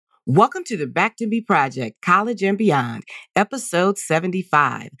Welcome to the Back to Me Project, College and Beyond, episode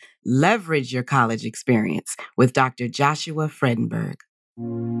 75, Leverage Your College Experience with Dr. Joshua Fredenburg.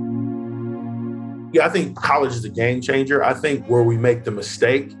 Yeah, I think college is a game changer. I think where we make the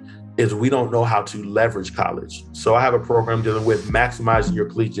mistake is we don't know how to leverage college. So I have a program dealing with maximizing your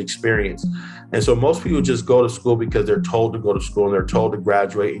collegiate experience. And so most people just go to school because they're told to go to school and they're told to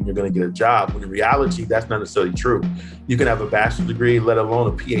graduate and you're going to get a job. When in reality, that's not necessarily true. You can have a bachelor's degree, let alone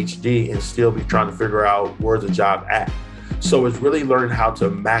a PhD, and still be trying to figure out where's the job at. So it's really learning how to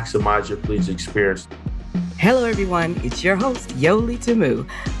maximize your collegiate experience. Hello, everyone. It's your host, Yoli Tamu.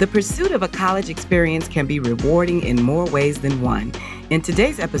 The pursuit of a college experience can be rewarding in more ways than one. In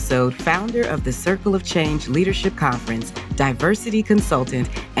today's episode, founder of the Circle of Change Leadership Conference, diversity consultant,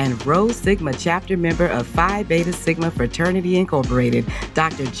 and Rho Sigma chapter member of Phi Beta Sigma Fraternity Incorporated,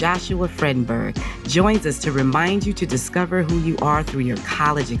 Dr. Joshua Fredenburg, joins us to remind you to discover who you are through your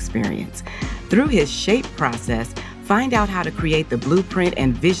college experience. Through his SHAPE process, find out how to create the blueprint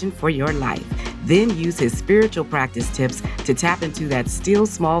and vision for your life. Then use his spiritual practice tips to tap into that still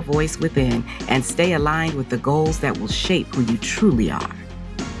small voice within and stay aligned with the goals that will shape who you truly are.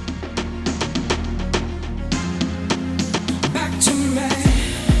 Back to me.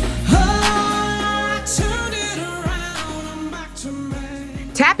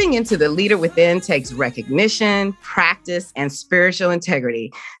 Tapping into the leader within takes recognition, practice, and spiritual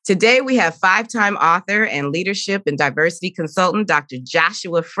integrity. Today, we have five-time author and leadership and diversity consultant, Dr.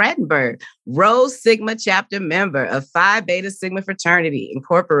 Joshua Fredenburg, Rho Sigma chapter member of Phi Beta Sigma Fraternity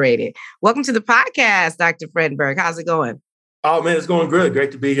Incorporated. Welcome to the podcast, Dr. Fredenburg. How's it going? Oh, man, it's going good.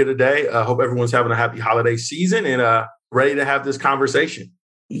 Great to be here today. I hope everyone's having a happy holiday season and ready to have this conversation.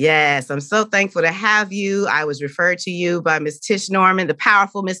 Yes, I'm so thankful to have you. I was referred to you by Miss Tish Norman, the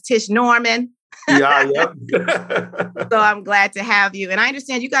powerful Miss Tish Norman. Yeah, yep. So I'm glad to have you. And I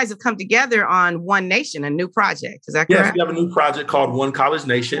understand you guys have come together on One Nation, a new project. Is that correct? Yes, we have a new project called One College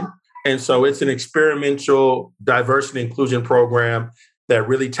Nation. And so it's an experimental diversity inclusion program that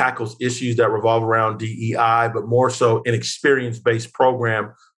really tackles issues that revolve around DEI, but more so an experience-based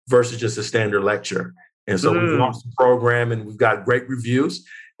program versus just a standard lecture. And so we've launched the program and we've got great reviews.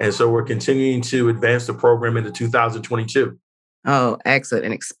 And so we're continuing to advance the program into 2022. Oh, excellent.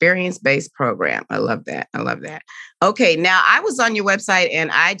 An experience-based program. I love that. I love that. Okay. Now I was on your website and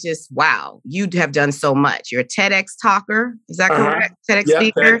wow, you have done so much. You're a TEDx talker. Is that correct? TEDx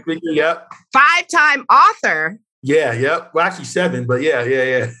speaker? TEDx speaker, yep. Five-time author. Yeah, yep. Well, actually 7, but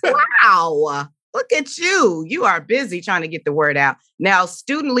yeah. Wow. Look at you. You are busy trying to get the word out. Now,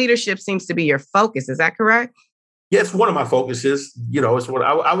 student leadership seems to be your focus. Is that correct? Yes, one of my focuses. It's what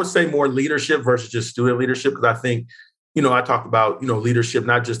I would say more leadership versus just student leadership, because I think, I talk about, leadership,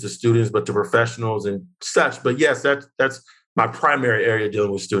 not just to students, but to professionals and such. But yes, that's my primary area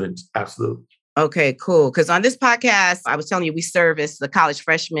dealing with students. Absolutely. Okay, cool. Because on this podcast, I was telling you, we service the college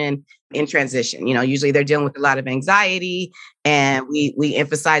freshmen in transition. Usually they're dealing with a lot of anxiety, and we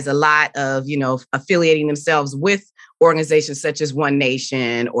emphasize a lot of, affiliating themselves with organizations such as One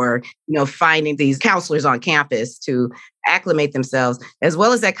Nation, or, finding these counselors on campus to acclimate themselves, as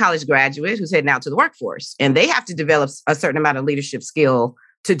well as that college graduate who's heading out to the workforce. And they have to develop a certain amount of leadership skill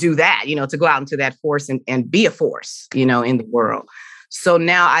to do that, to go out into that force and be a force, in the world. So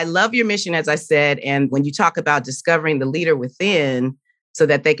now I love your mission, as I said. And when you talk about discovering the leader within so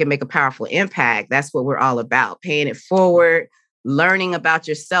that they can make a powerful impact, that's what we're all about. Paying it forward, learning about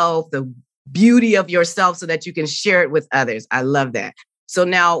yourself, the beauty of yourself so that you can share it with others. I love that. So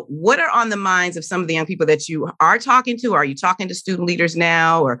now what are on the minds of some of the young people that you are talking to? Are you talking to student leaders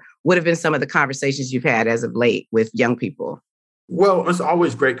now? Or what have been some of the conversations you've had as of late with young people? Well, it's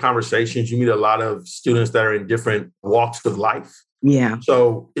always great conversations. You meet a lot of students that are in different walks of life. Yeah.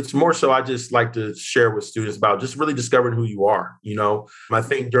 So it's more so I just like to share with students about just really discovering who you are. I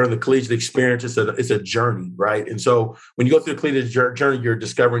think during the collegiate experience, it's a journey, right? And so when you go through the collegiate journey, you're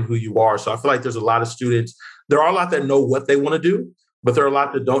discovering who you are. So I feel like there's a lot of students. There are a lot that know what they want to do, but there are a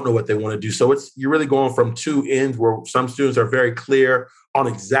lot that don't know what they want to do. So you're really going from two ends where some students are very clear on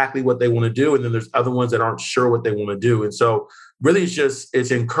exactly what they want to do. And then there's other ones that aren't sure what they want to do. And so really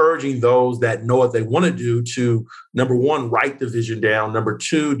it's encouraging those that know what they want to do to, number one, write the vision down. Number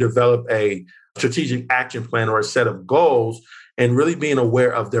two, develop a strategic action plan or a set of goals, and really being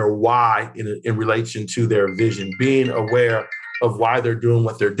aware of their why in relation to their vision, being aware of why they're doing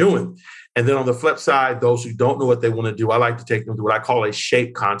what they're doing. And then on the flip side, those who don't know what they want to do, I like to take them to what I call a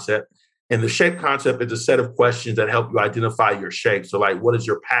SHAPE concept. And the shape concept is a set of questions that help you identify your shape. So like, what is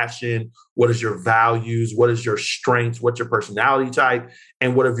your passion? What is your values? What is your strengths? What's your personality type?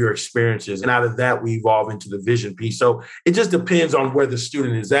 And what are your experiences? And out of that, we evolve into the vision piece. So it just depends on where the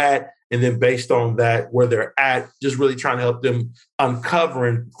student is at. And then based on that, where they're at, just really trying to help them uncover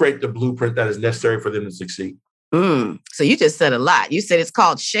and create the blueprint that is necessary for them to succeed. So you just said a lot. You said it's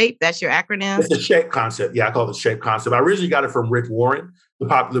called SHAPE. That's your acronym? It's the SHAPE concept. Yeah, I call it the SHAPE concept. I originally got it from Rick Warren, the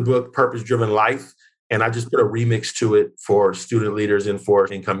popular book, Purpose Driven Life. And I just put a remix to it for student leaders and for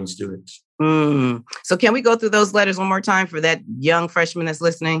incoming students. So can we go through those letters one more time for that young freshman that's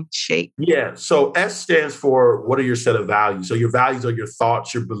listening? SHAPE. Yeah. So S stands for what are your set of values? So your values are your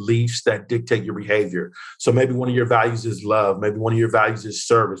thoughts, your beliefs that dictate your behavior. So maybe one of your values is love. Maybe one of your values is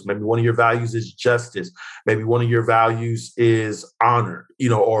service. Maybe one of your values is justice. Maybe one of your values is honor,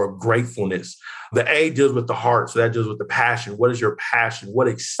 or gratefulness. The A deals with the heart. So that deals with the passion. What is your passion? What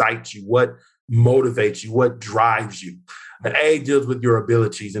excites you? What motivates you? What drives you? The A deals with your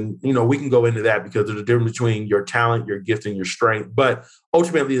abilities. And, we can go into that because there's a difference between your talent, your gift, and your strength. But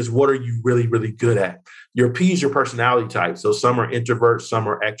ultimately is what are you really, really good at? Your P is your personality type. So some are introverts, some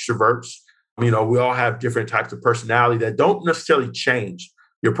are extroverts. We all have different types of personality that don't necessarily change.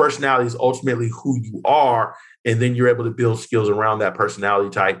 Your personality is ultimately who you are. And then you're able to build skills around that personality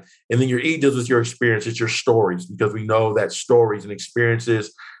type. And then your E deals with your experiences, your stories, because we know that stories and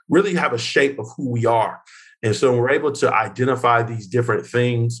experiences really have a shape of who we are. And so we're able to identify these different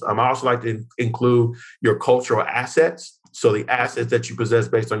things. I also like to include your cultural assets. So the assets that you possess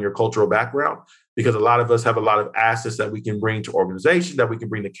based on your cultural background, because a lot of us have a lot of assets that we can bring to organizations, that we can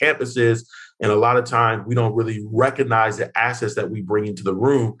bring to campuses. And a lot of times we don't really recognize the assets that we bring into the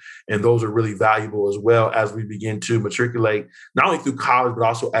room. And those are really valuable as well as we begin to matriculate, not only through college, but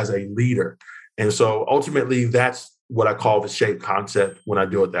also as a leader. And so ultimately, that's what I call the SHAPE concept when I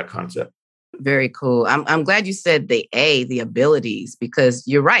deal with that concept. Very cool. I'm glad you said the A, the abilities, because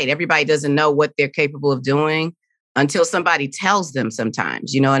you're right. Everybody doesn't know what they're capable of doing until somebody tells them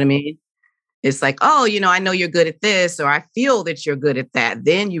sometimes. You know what I mean? It's like, oh, I know you're good at this, or I feel that you're good at that.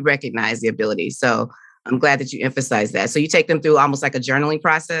 Then you recognize the ability. So I'm glad that you emphasize that. So you take them through almost like a journaling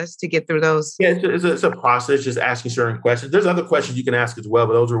process to get through those? Yeah, it's a process, just asking certain questions. There's other questions you can ask as well,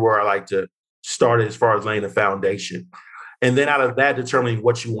 but those are where I like to start as far as laying a foundation. And then out of that, determining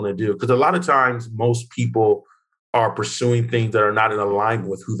what you want to do. Because a lot of times, most people are pursuing things that are not in alignment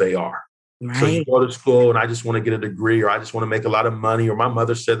with who they are. Right. So you go to school and I just want to get a degree, or I just want to make a lot of money, or my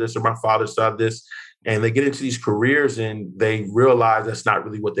mother said this, or my father said this. And they get into these careers and they realize that's not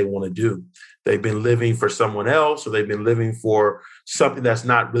really what they want to do. They've been living for someone else, or they've been living for something that's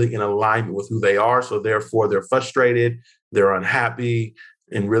not really in alignment with who they are. So therefore, they're frustrated, they're unhappy,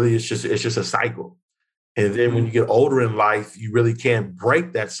 and really it's just a cycle. And then when you get older in life, you really can't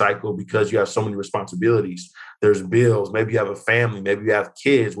break that cycle because you have so many responsibilities. There's bills, maybe you have a family, maybe you have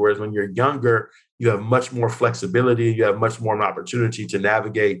kids. Whereas when you're younger, you have much more flexibility, you have much more of an opportunity to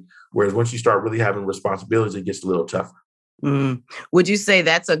navigate. Whereas once you start really having responsibilities, it gets a little tougher. Would you say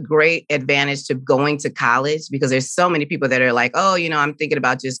that's a great advantage to going to college? Because there's so many people that are like, oh, I'm thinking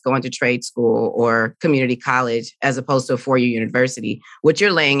about just going to trade school or community college as opposed to a four-year university. What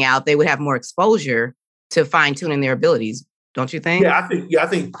you're laying out, they would have more exposure to fine tuning their abilities. Don't you think? Yeah, I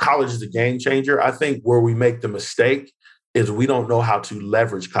think college is a game changer. I think where we make the mistake is we don't know how to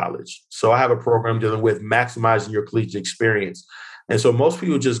leverage college. So I have a program dealing with maximizing your collegiate experience. And so most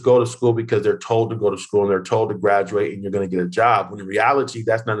people just go to school because they're told to go to school and they're told to graduate and you're going to get a job. When in reality,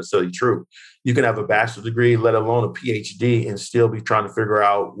 that's not necessarily true. You can have a bachelor's degree, let alone a PhD, and still be trying to figure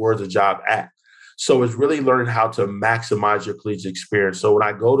out where's the job at. So it's really learning how to maximize your collegiate experience. So when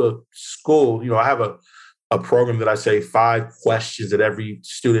I go to school, I have a program that I say 5 questions that every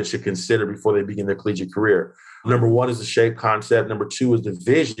student should consider before they begin their collegiate career. Number 1 is the SHAPE concept. Number 2 is the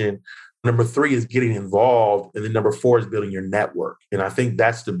vision. Number 3 is getting involved. And then number 4 is building your network. And I think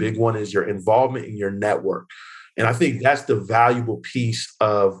that's the big one, is your involvement in your network. And I think that's the valuable piece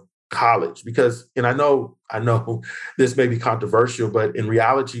of college, because, and I know this may be controversial, but in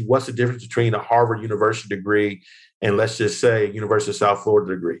reality, what's the difference between a Harvard University degree and let's just say University of South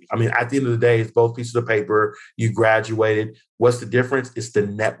Florida degree? I mean, at the end of the day, it's both pieces of paper. You graduated. What's the difference? It's the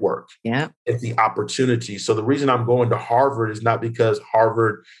network. Yeah. It's the opportunity. So the reason I'm going to Harvard is not because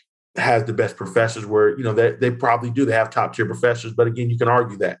Harvard has the best professors, where, they probably do. They have top tier professors. But again, you can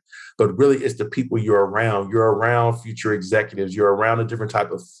argue that. But really, it's the people you're around. You're around future executives. You're around a different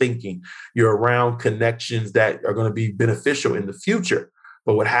type of thinking. You're around connections that are going to be beneficial in the future.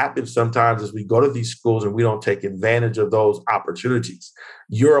 But what happens sometimes is we go to these schools and we don't take advantage of those opportunities.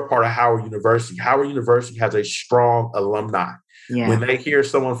 You're a part of Howard University. Howard University has a strong alumni. Yeah. When they hear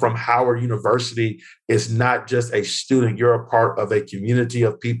someone from Howard University is not just a student, you're a part of a community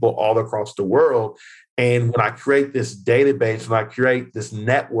of people all across the world. And when I create this database, when I create this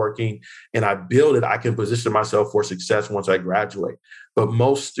networking and I build it, I can position myself for success once I graduate. But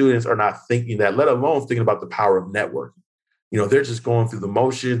most students are not thinking that, let alone thinking about the power of networking. They're just going through the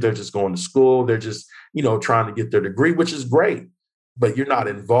motions. They're just going to school. They're just, trying to get their degree, which is great. But you're not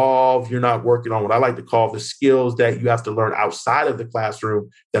involved. You're not working on what I like to call the skills that you have to learn outside of the classroom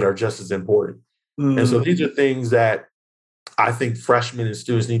that are just as important. And so these are things that I think freshmen and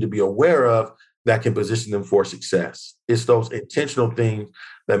students need to be aware of that can position them for success. It's those intentional things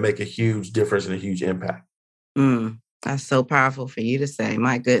that make a huge difference and a huge impact. That's so powerful for you to say.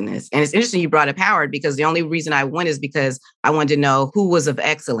 My goodness. And it's interesting you brought up Howard, because the only reason I went is because I wanted to know who was of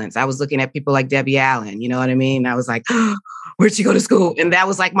excellence. I was looking at people like Debbie Allen, you know what I mean? I was like, oh, where'd she go to school? And that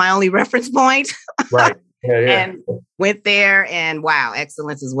was like my only reference point. Right. Yeah. And went there and wow,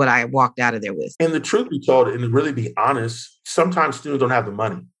 excellence is what I walked out of there with. And the truth be told, and to really be honest, sometimes students don't have the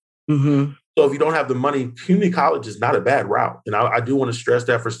money. Mm-hmm. So if you don't have the money, community college is not a bad route. And I do want to stress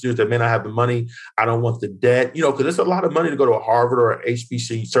that for students that may not have the money. I don't want the debt, because it's a lot of money to go to a Harvard or an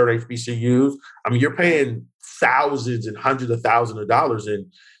HBC, certain HBCUs. I mean, you're paying thousands and hundreds of thousands of dollars, and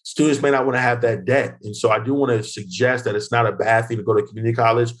students may not want to have that debt. And so I do want to suggest that it's not a bad thing to go to community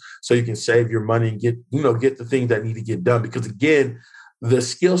college so you can save your money and get the things that need to get done. Because again, the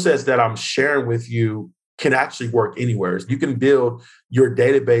skill sets that I'm sharing with you can actually work anywhere. You can build your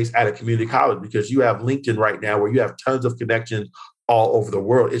database at a community college because you have LinkedIn right now where you have tons of connections all over the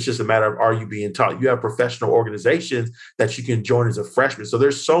world. It's just a matter of, are you being taught? You have professional organizations that you can join as a freshman. So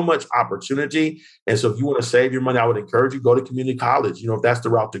there's so much opportunity. And so if you want to save your money, I would encourage you, go to community college, if that's the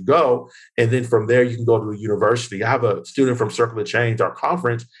route to go. And then from there, you can go to a university. I have a student from Circle of Change, our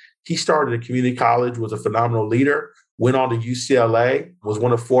conference. He started a community college, was a phenomenal leader, went on to UCLA, was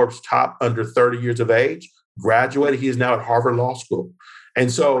one of Forbes' top under 30 years of age, graduated. He is now at Harvard Law School.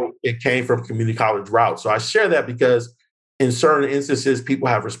 And so it came from community college route. So I share that because in certain instances, people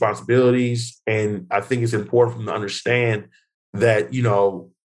have responsibilities. And I think it's important for them to understand that,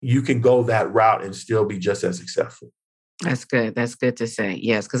 you can go that route and still be just as successful. That's good. That's good to say.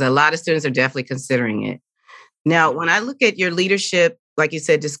 Yes, because a lot of students are definitely considering it. Now, when I look at your leadership, like you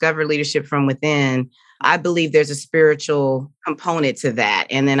said, discover leadership from within, I believe there's a spiritual component to that.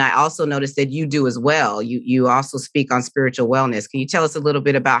 And then I also noticed that you do as well. You also speak on spiritual wellness. Can you tell us a little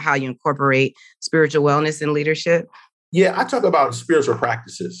bit about how you incorporate spiritual wellness in leadership? Yeah, I talk about spiritual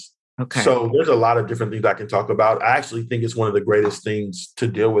practices. Okay. So there's a lot of different things I can talk about. I actually think it's one of the greatest things to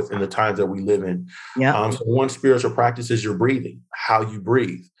deal with in the times that we live in. Yeah. So one spiritual practice is your breathing, how you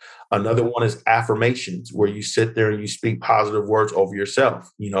breathe. Another one is affirmations, where you sit there and you speak positive words over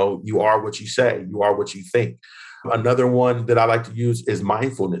yourself. You are what you say, you are what you think. Another one that I like to use is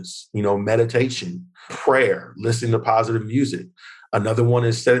mindfulness, meditation, prayer, listening to positive music. Another one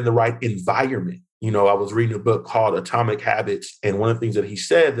is setting the right environment. I was reading a book called Atomic Habits. And one of the things that he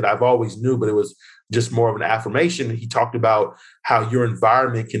said that I've always knew, but it was just more of an affirmation. He talked about how your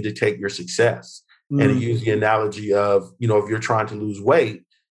environment can dictate your success. And he used the analogy of, if you're trying to lose weight,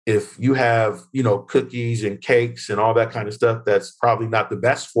 if you have, cookies and cakes and all that kind of stuff, that's probably not the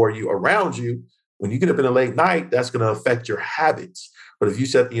best for you around you. When you get up in a late night, that's going to affect your habits. But if you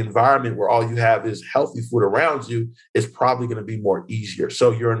set the environment where all you have is healthy food around you, it's probably going to be more easier.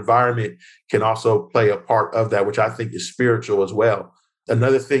 So your environment can also play a part of that, which I think is spiritual as well.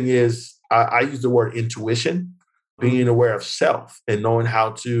 Another thing is I use the word intuition, being aware of self and knowing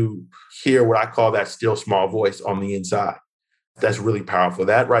how to hear what I call that still small voice on the inside. That's really powerful.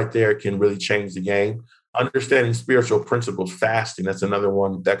 That right there can really change the game. Understanding spiritual principles, fasting, that's another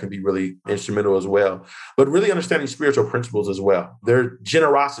one that can be really instrumental as well. But really understanding spiritual principles as well. Their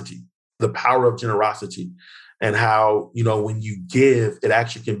generosity, the power of generosity, and how, when you give, it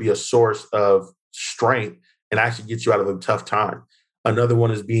actually can be a source of strength and actually get you out of a tough time. Another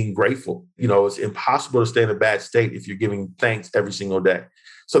one is being grateful. It's impossible to stay in a bad state if you're giving thanks every single day.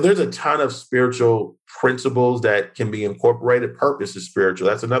 So there's a ton of spiritual principles that can be incorporated. Purpose is spiritual.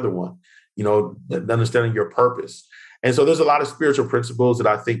 That's another one. Understanding your purpose. And so there's a lot of spiritual principles that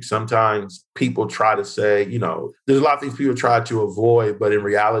I think sometimes people try to say, there's a lot of things people try to avoid, but in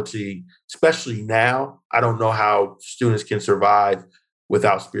reality, especially now, I don't know how students can survive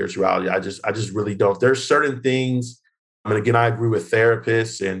without spirituality. I just really don't. There's certain things. And again, I agree with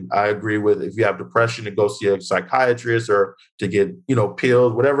therapists, and I agree with, if you have depression, to go see a psychiatrist or to get,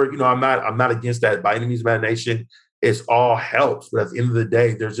 pills, whatever. I'm not against that by any means of imagination. It's all helps. But at the end of the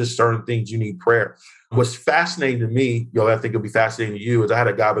day, there's just certain things you need prayer. What's fascinating to me, I think it'll be fascinating to you, is I had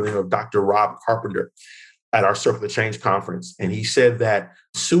a guy by the name of Dr. Rob Carpenter. at our Circle of Change conference. And he said that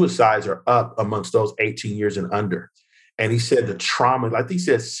suicides are up amongst those 18 years and under. And he said the trauma, I think he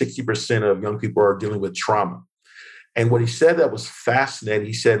said 60% of young people are dealing with trauma. And what he said that was fascinating,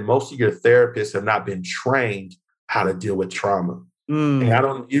 he said most of your therapists have not been trained how to deal with trauma. And I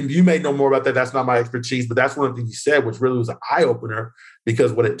don't, you may know more about that. That's not my expertise, but that's one of the things he said, which really was an eye opener,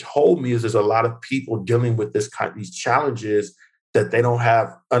 because what it told me is there's a lot of people dealing with these challenges that they don't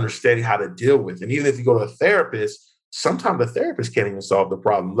have understanding how to deal with. And even if you go to a therapist, sometimes the therapist can't even solve the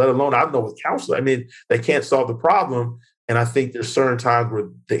problem, let alone I know with counselor. I mean, they can't solve the problem. And I think there's certain times where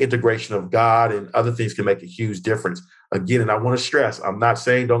the integration of God and other things can make a huge difference. Again, and I want to stress, I'm not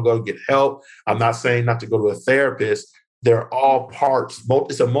saying don't go get help. I'm not saying not to go to a therapist. They're all parts.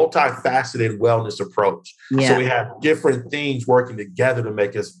 It's a multifaceted wellness approach. Yeah. So we have different things working together to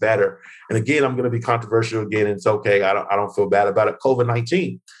make us better. And again, I'm going to be controversial again. And it's okay. I don't feel bad about it.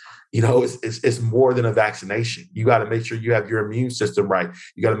 COVID-19, it's more than a vaccination. You got to make sure you have your immune system right.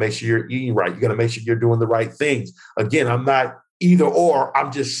 You got to make sure you're eating right. You got to make sure you're doing the right things. Again, I'm not either or.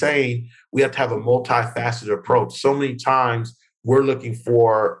 I'm just saying we have to have a multifaceted approach. So many times we're looking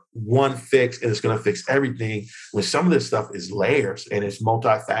for one fix and it's going to fix everything, when some of this stuff is layers and it's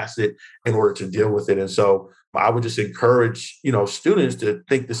multifaceted in order to deal with it. And so I would just encourage, students to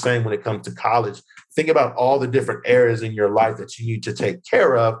think the same when it comes to college. Think about all the different areas in your life that you need to take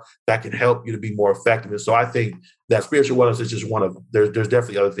care of that can help you to be more effective. And so I think that spiritual wellness is just one of them. There's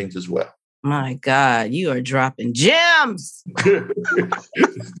definitely other things as well. My God, you are dropping gems. Okay.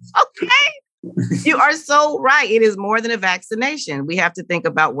 You are so right. It is more than a vaccination. We have to think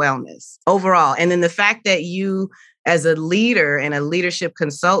about wellness overall. And then the fact that you, as a leader and a leadership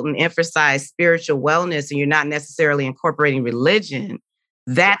consultant, emphasize spiritual wellness and you're not necessarily incorporating religion,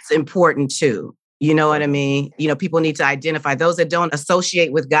 that's important too. You know what I mean? People need to identify those that don't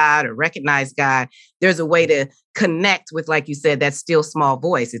associate with God or recognize God. There's a way to connect with, like you said, that still small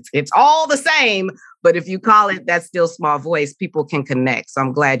voice. It's all the same, but if you call it that still small voice, people can connect. So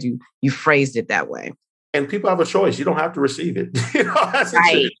I'm glad you phrased it that way. And people have a choice. You don't have to receive it. That's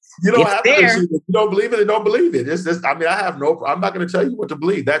right. You don't have to receive it. You don't believe it, don't believe it. It's just, I'm not going to tell you what to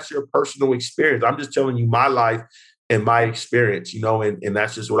believe. That's your personal experience. I'm just telling you my life and my experience, and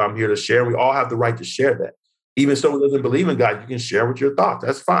that's just what I'm here to share. We all have the right to share that. Even someone who doesn't believe in God, you can share with your thoughts.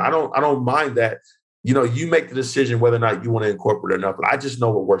 That's fine. I don't mind that. You make the decision whether or not you want to incorporate it or not, but I just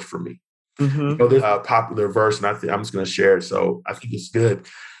know what works for me. Mm-hmm. There's a popular verse, and I'm just going to share it. So I think it's good.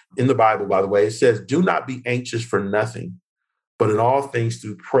 In the Bible, by the way, it says, "Do not be anxious for nothing, but in all things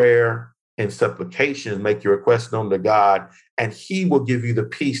through prayer and supplication, make your requests known to God, and He will give you the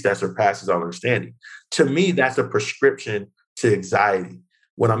peace that surpasses all understanding." To me, that's a prescription to anxiety.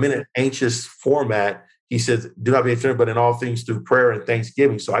 When I'm in an anxious format, He says, "Do not be anxious, but in all things through prayer and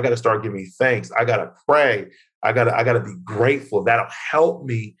thanksgiving." So I got to start giving thanks. I got to pray. I got to be grateful. That'll help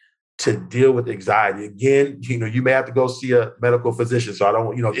me to deal with anxiety. Again, you may have to go see a medical physician. So I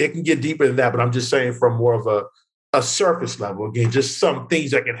don't, it can get deeper than that, but I'm just saying from more of a surface level. Again, just some things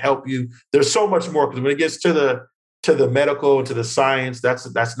that can help you. There's so much more, because when it gets to the medical and to the science,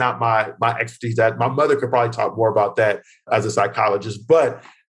 that's not my expertise. That my mother could probably talk more about that as a psychologist, but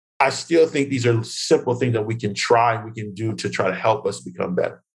I still think these are simple things that we can try and we can do to try to help us become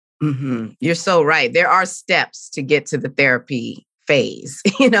better. Mm-hmm. You're so right. There are steps to get to the therapy phase.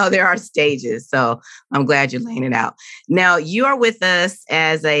 There are stages. So I'm glad you're laying it out. Now, you are with us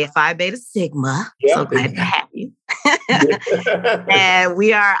as a Phi Beta Sigma. Yeah. So glad to have you. And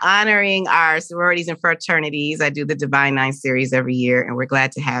we are honoring our sororities and fraternities. I do the Divine Nine series every year, and we're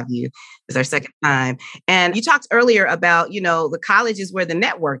glad to have you. It's our second time. And you talked earlier about, the college is where the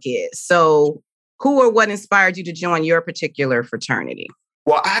network is. So who or what inspired you to join your particular fraternity?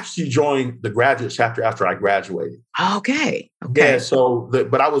 Well, I actually joined the graduate chapter after I graduated. Okay. Yeah. So,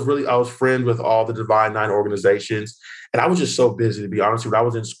 but I was friends with all the Divine Nine organizations, and I was just so busy, to be honest with you. When I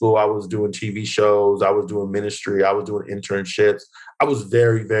was in school, I was doing TV shows, I was doing ministry, I was doing internships. I was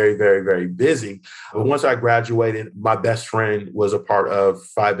very, very, very, very busy. But once I graduated, my best friend was a part of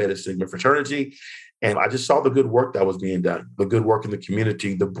Phi Beta Sigma fraternity, and I just saw the good work that was being done, the good work in the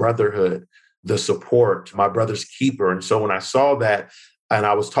community, the brotherhood, the support, my brother's keeper. And so when I saw that, and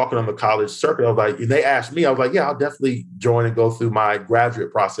I was talking on the college circuit, I was like, and they asked me, I was like, yeah, I'll definitely join and go through my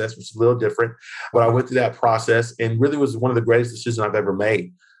graduate process, which is a little different. But I went through that process and really was one of the greatest decisions I've ever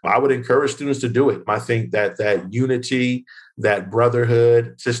made. I would encourage students to do it. I think that unity, that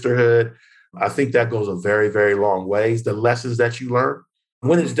brotherhood, sisterhood, I think that goes a very, very long ways. The lessons that you learn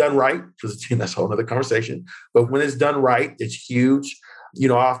when it's done right, because that's a whole other conversation, but when it's done right, it's huge. I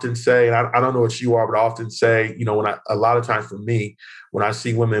often say, and I don't know what you are, but I often say, a lot of times for me, when I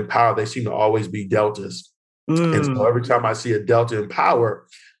see women in power, they seem to always be deltas. And so every time I see a Delta in power,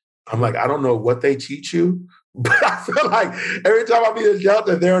 I'm like, I don't know what they teach you, but I feel like every time I meet a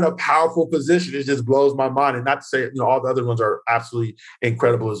Delta, they're in a powerful position. It just blows my mind. And not to say, all the other ones are absolutely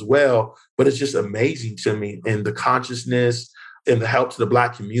incredible as well, but it's just amazing to me. And the consciousness and the help to the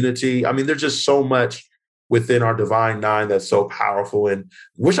Black community. I mean, there's just so much within our Divine Nine that's so powerful. And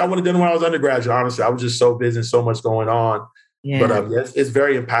wish I would have done it when I was undergraduate, honestly. I was just so busy and so much going on. Yeah. But yes, it's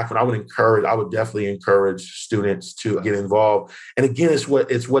very impactful. I would definitely encourage students to get involved. And again, it's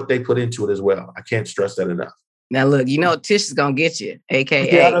what they put into it as well. I can't stress that enough. Now, look, Tish is going to get you,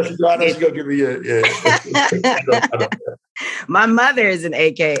 AKA. Yeah, I know she's going to give me a. My mother is an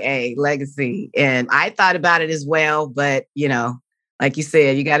AKA legacy. And I thought about it as well. But, like you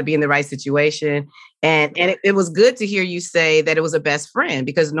said, you got to be in the right situation. And it was good to hear you say that it was a best friend,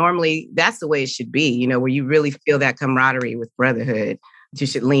 because normally that's the way it should be, where you really feel that camaraderie with brotherhood. You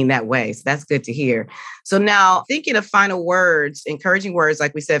should lean that way. So that's good to hear. So now, thinking of final words, encouraging words,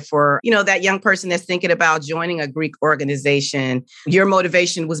 like we said, for, that young person that's thinking about joining a Greek organization, your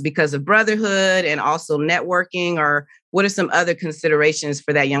motivation was because of brotherhood and also networking, or what are some other considerations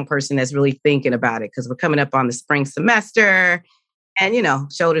for that young person that's really thinking about it? Because we're coming up on the spring semester. And,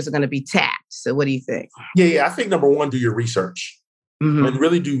 shoulders are going to be tapped. So what do you think? Yeah. I think number one, do your research. Mm-hmm. And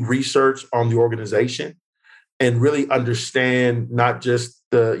really do research on the organization and really understand not just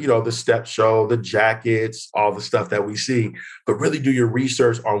the step show, the jackets, all the stuff that we see, but really do your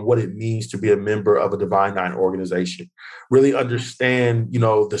research on what it means to be a member of a Divine Nine organization. Really understand,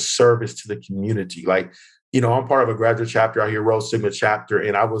 the service to the community. Like, I'm part of a graduate chapter out here, Rho Sigma chapter,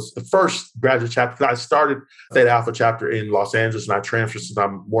 and I was the first graduate chapter. I started Theta Alpha chapter in Los Angeles, and I transferred since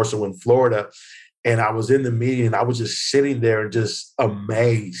I'm more so in Florida. And I was in the meeting, and I was just sitting there and just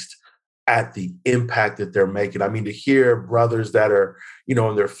amazed at the impact that they're making. I mean, to hear brothers that are, in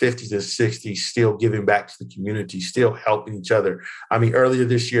their 50s and 60s still giving back to the community, still helping each other. I mean, earlier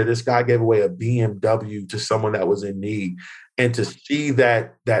this year, this guy gave away a BMW to someone that was in need. And to see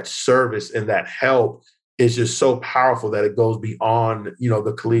that service and that help is just so powerful that it goes beyond,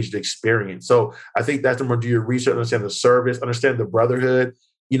 the collegiate experience. So I think that's number one, do your research, understand the service, understand the brotherhood.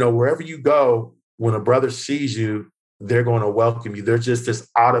 Wherever you go, when a brother sees you, they're going to welcome you. There's just this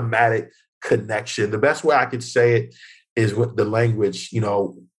automatic connection. The best way I could say it is with the language,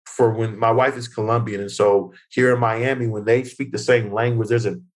 for when my wife is Colombian. And so here in Miami, when they speak the same language, there's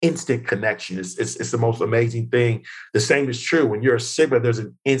an instant connection. It's the most amazing thing. The same is true. When you're a Sigma, there's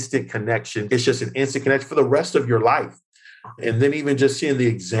an instant connection. It's just an instant connection for the rest of your life. And then even just seeing the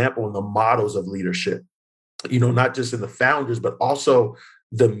example and the models of leadership, not just in the founders, but also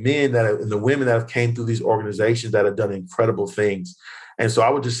the men and the women that have came through these organizations that have done incredible things. And so I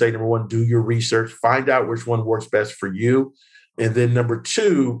would just say, number one, do your research, find out which one works best for you. And then number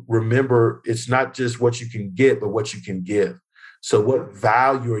two, remember, it's not just what you can get, but what you can give. So what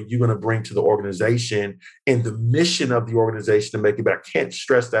value are you going to bring to the organization and the mission of the organization to make it better? I can't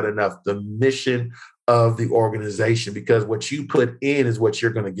stress that enough, the mission of the organization, because what you put in is what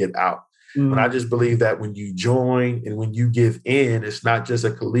you're going to get out. And I just believe that when you join and when you give in, it's not just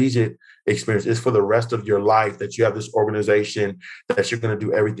a collegiate experience, it's for the rest of your life that you have this organization that you're going to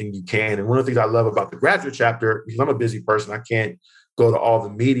do everything you can. And one of the things I love about the graduate chapter, because I'm a busy person, I can't go to all the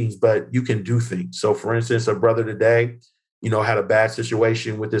meetings, but you can do things. So for instance, a brother today, had a bad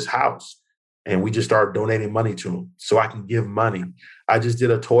situation with his house, and we just started donating money to him so I can give money. I just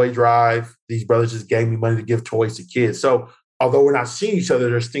did a toy drive. These brothers just gave me money to give toys to kids. So although we're not seeing each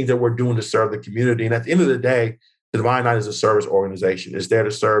other, there's things that we're doing to serve the community. And at the end of the day, the Divine Nine is a service organization. It's there to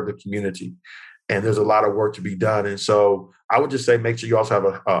serve the community. And there's a lot of work to be done. And so I would just say, make sure you also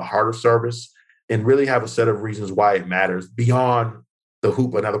have a heart of service and really have a set of reasons why it matters beyond the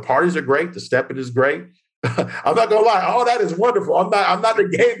hoopla. Now, the parties are great. The stepping is great. I'm not going to lie. Oh, that is wonderful. I'm not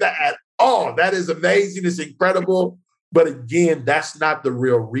negating that at all. That is amazing. It's incredible. But again, that's not the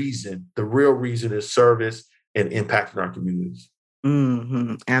real reason. The real reason is service and impacting our communities.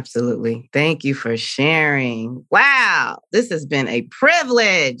 Mm-hmm. Absolutely. Thank you for sharing. Wow. This has been a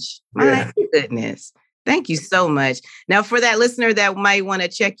privilege. My goodness. Thank you so much. Now, for that listener that might want to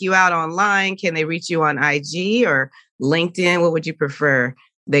check you out online, can they reach you on IG or LinkedIn? What would you prefer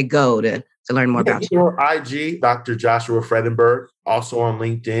they go to learn more about you? IG, Dr. Joshua Fredenburg, also on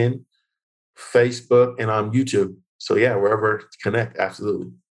LinkedIn, Facebook, and on YouTube. So wherever to connect,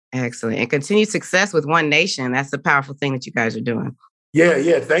 absolutely. Excellent. And continued success with One Nation. That's the powerful thing that you guys are doing.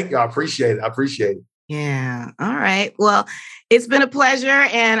 Yeah. Thank you. I appreciate it. Yeah. All right. Well, it's been a pleasure,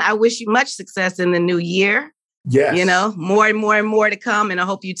 and I wish you much success in the new year. Yes. More and more and more to come. And I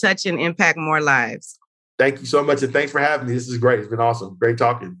hope you touch and impact more lives. Thank you so much. And thanks for having me. This is great. It's been awesome. Great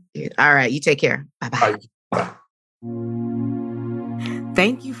talking. All right. You take care. Bye-bye. Bye.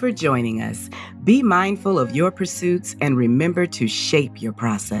 Thank you for joining us. Be mindful of your pursuits and remember to shape your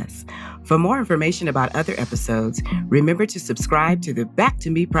process. For more information about other episodes, remember to subscribe to the Back to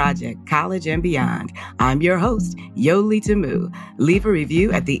Me Project, College and Beyond. I'm your host, Yoli Tamu. Leave a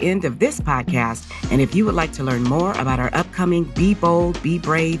review at the end of this podcast. And if you would like to learn more about our upcoming Be Bold, Be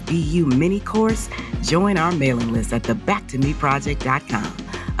Brave, Be You mini course, join our mailing list at thebacktomeproject.com.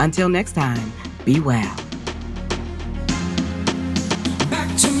 Until next time, be well.